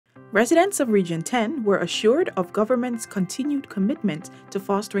Residents of Region 10 were assured of government's continued commitment to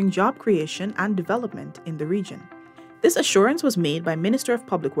fostering job creation and development in the region. This assurance was made by Minister of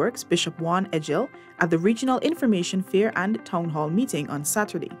Public Works Bishop Juan Ejil at the Regional Information Fair and Town Hall meeting on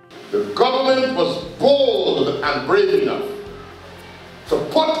Saturday. The government was bold and brave enough to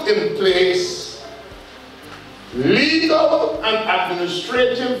put in place legal and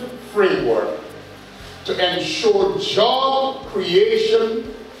administrative framework to ensure job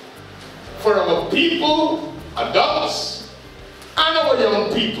creation for our people, adults, and our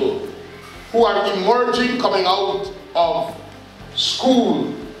young people who are emerging, coming out of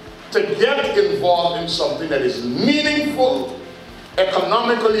school, to get involved in something that is meaningful,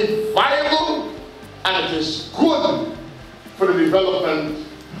 economically viable, and it is good for the development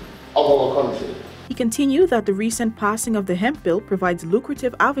of our country. He continued that the recent passing of the hemp bill provides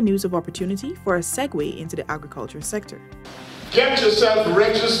lucrative avenues of opportunity for a segue into the agriculture sector. Get yourself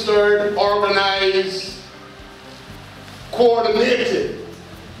registered, organized, coordinated,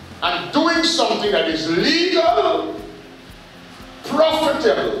 and doing something that is legal,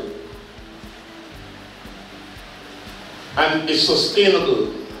 profitable, and is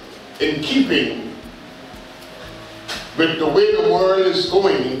sustainable in keeping with the way the world is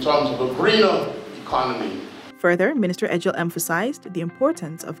going in terms of a greener economy. Further, Minister Ejil emphasized the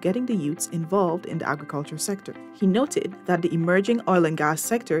importance of getting the youths involved in the agriculture sector. He noted that the emerging oil and gas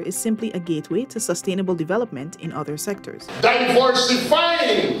sector is simply a gateway to sustainable development in other sectors.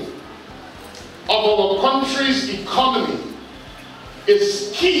 Diversifying of our country's economy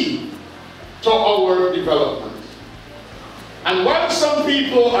is key to our development. And while some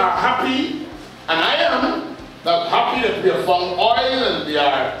people are happy, and I am, happy that we have found oil and we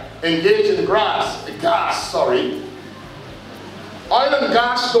are engaged in gas, oil and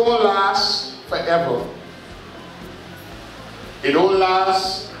gas don't last forever. It don't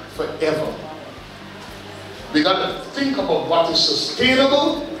last forever. We got to think about what is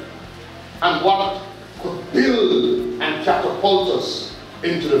sustainable and what could build and catapult us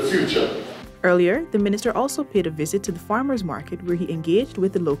into the future. Earlier, the minister also paid a visit to the farmers market where he engaged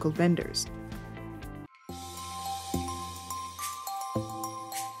with the local vendors.